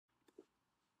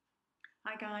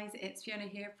Hi guys, it's Fiona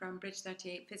here from Bridge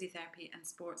 38 Physiotherapy and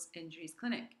Sports Injuries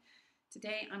Clinic.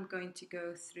 Today I'm going to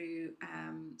go through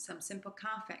some simple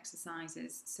calf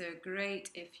exercises, so great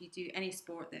if you do any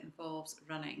sport that involves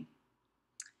running.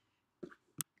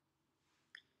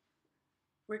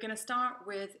 We're going to start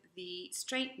with the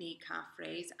straight knee calf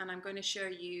raise, and I'm going to show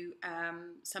you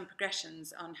some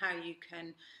progressions on how you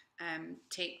can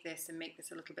take this and make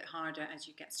this a little bit harder as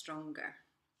you get stronger.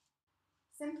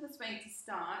 Simplest way to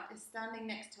start is standing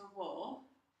next to a wall,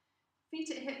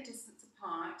 feet at hip distance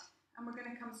apart, and we're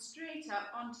going to come straight up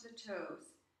onto the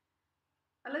toes.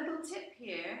 A little tip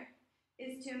here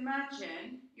is to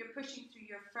imagine you're pushing through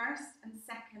your first and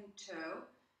second toe,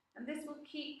 and this will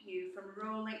keep you from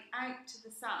rolling out to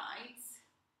the sides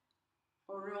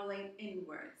or rolling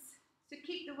inwards. So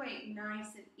keep the weight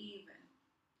nice and even.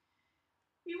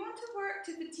 You want to work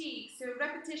to fatigue, so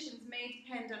repetitions may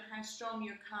depend on how strong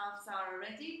your calves are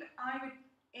already, but I would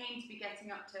aim to be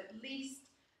getting up to at least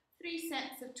 3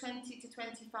 sets of 20 to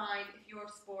 25 if your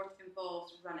sport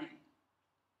involves running.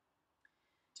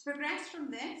 To progress from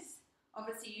this,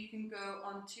 obviously you can go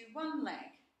onto one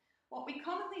leg. What we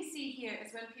commonly see here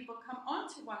is when people come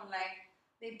onto one leg,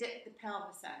 they dip the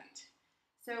pelvis out.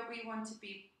 So we want to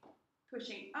be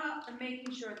pushing up and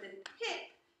making sure the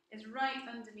hip is right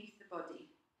underneath the body.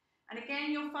 And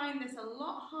again, you'll find this a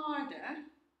lot harder,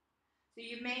 so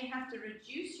you may have to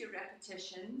reduce your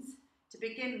repetitions to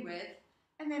begin with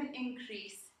and then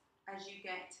increase as you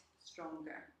get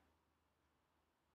stronger.